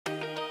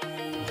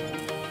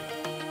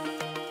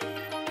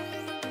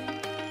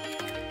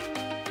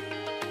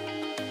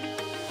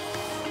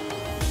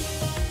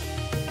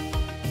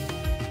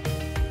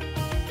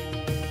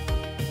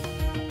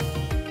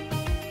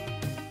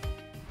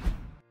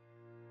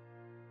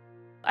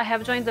I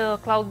have joined the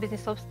Cloud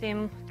Business Ops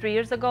team 3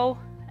 years ago,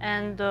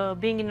 and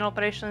being in an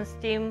operations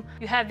team,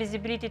 you have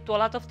visibility to a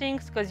lot of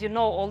things because you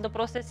know all the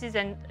processes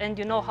and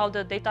you know how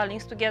the data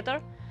links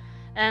together.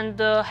 And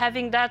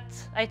having that,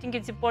 I think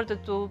it's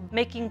important to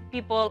making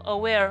people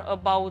aware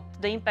about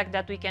the impact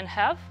that we can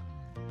have.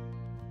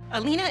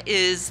 Alina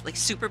is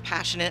super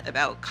passionate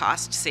about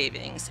cost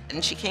savings,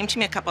 and she came to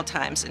me a couple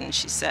times and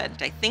she said,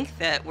 I think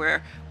that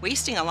we're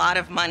wasting a lot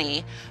of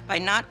money by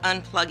not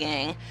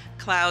unplugging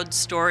cloud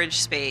storage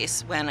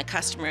space when a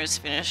customer is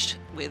finished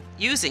with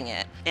using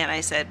it. And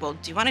I said, well,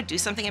 do you want to do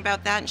something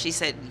about that? And she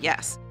said,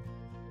 yes.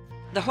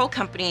 The whole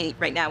company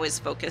right now is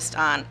focused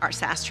on our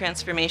SaaS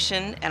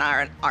transformation and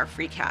our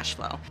free cash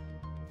flow.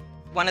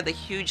 One of the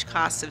huge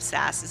costs of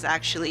SaaS is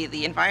actually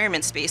the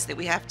environment space that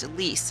we have to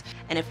lease.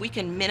 And if we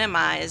can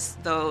minimize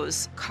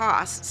those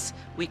costs,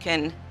 we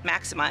can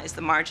maximize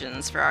the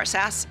margins for our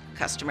SaaS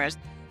customers.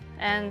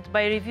 And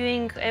by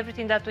reviewing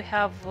everything that we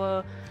have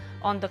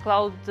on the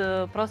cloud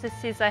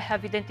processes, I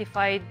have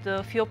identified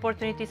a few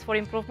opportunities for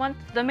improvement.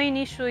 The main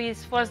issue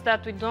is first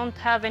that we don't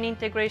have any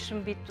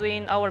integration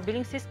between our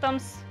billing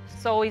systems.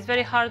 So it's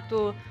very hard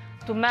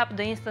to map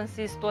the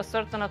instances to a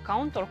certain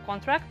account or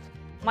contract.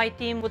 My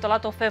team put a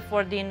lot of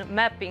effort in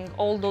mapping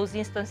all those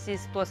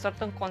instances to a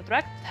certain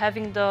contract,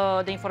 having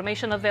the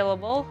information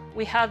available.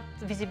 We had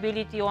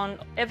visibility on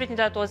everything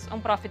that was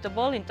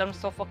unprofitable in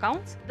terms of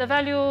accounts. The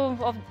value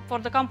for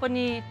the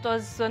company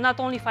was not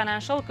only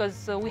financial,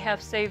 because we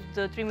have saved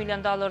 $3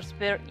 million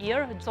per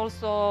year. It's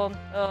also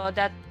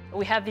that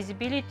we have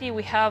visibility,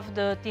 we have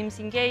the teams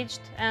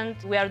engaged, and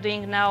we are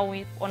doing now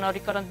on a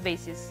recurrent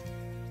basis.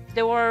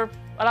 There were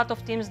a lot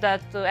of teams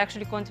that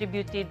actually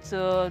contributed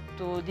to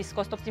this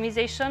cost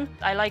optimization.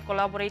 I like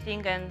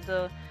collaborating, and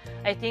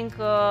I think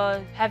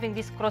having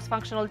these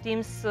cross-functional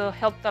teams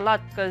helped a lot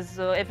because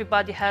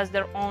everybody has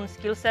their own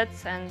skill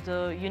sets and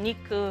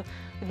unique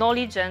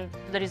knowledge, and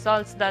the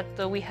results that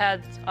we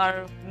had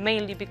are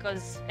mainly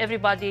because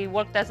everybody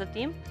worked as a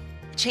team.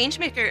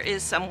 Changemaker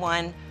is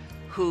someone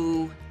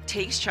who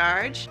takes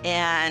charge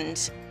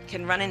and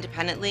can run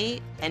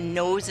independently and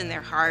knows in their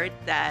heart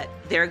that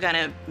they're going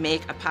to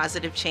make a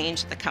positive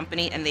change to the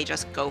company, and they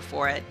just go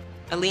for it.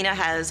 Alina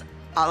has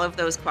all of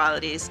those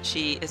qualities.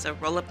 She is a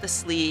roll up the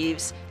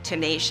sleeves,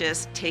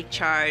 tenacious, take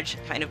charge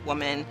kind of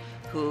woman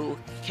who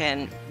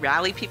can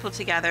rally people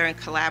together and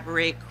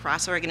collaborate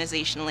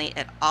cross-organizationally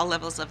at all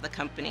levels of the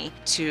company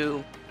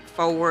to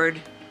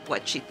forward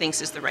what she thinks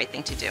is the right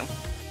thing to do.